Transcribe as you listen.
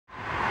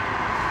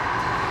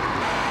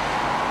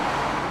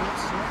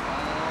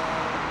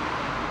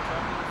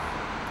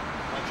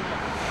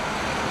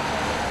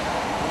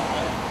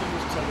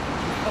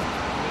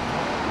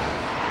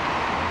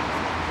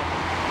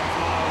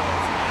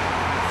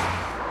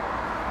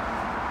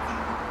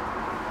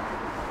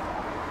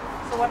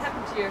So what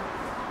happened to you?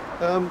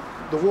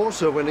 The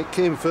water, when it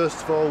came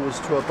first of all, was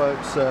to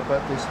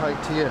about this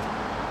height here.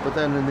 But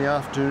then in the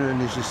afternoon,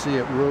 as you see,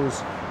 it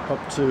rose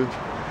up to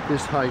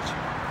this height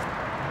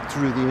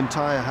through the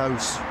entire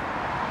house.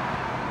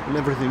 And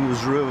everything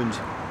was ruined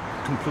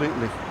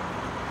completely.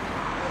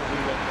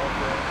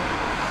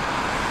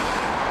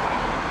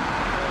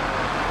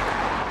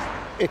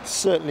 It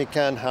certainly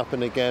can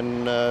happen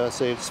again.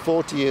 Say it's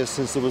 40 years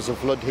since there was a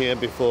flood here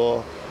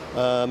before.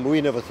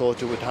 We never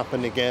thought it would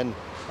happen again,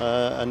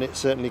 and it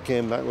certainly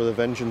came back with a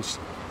vengeance.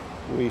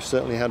 We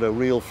certainly had a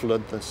real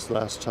flood this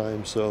last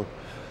time, so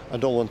I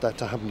don't want that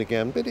to happen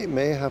again, but it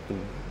may happen.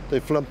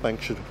 The flood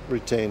bank should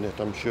retain it,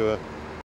 I'm sure.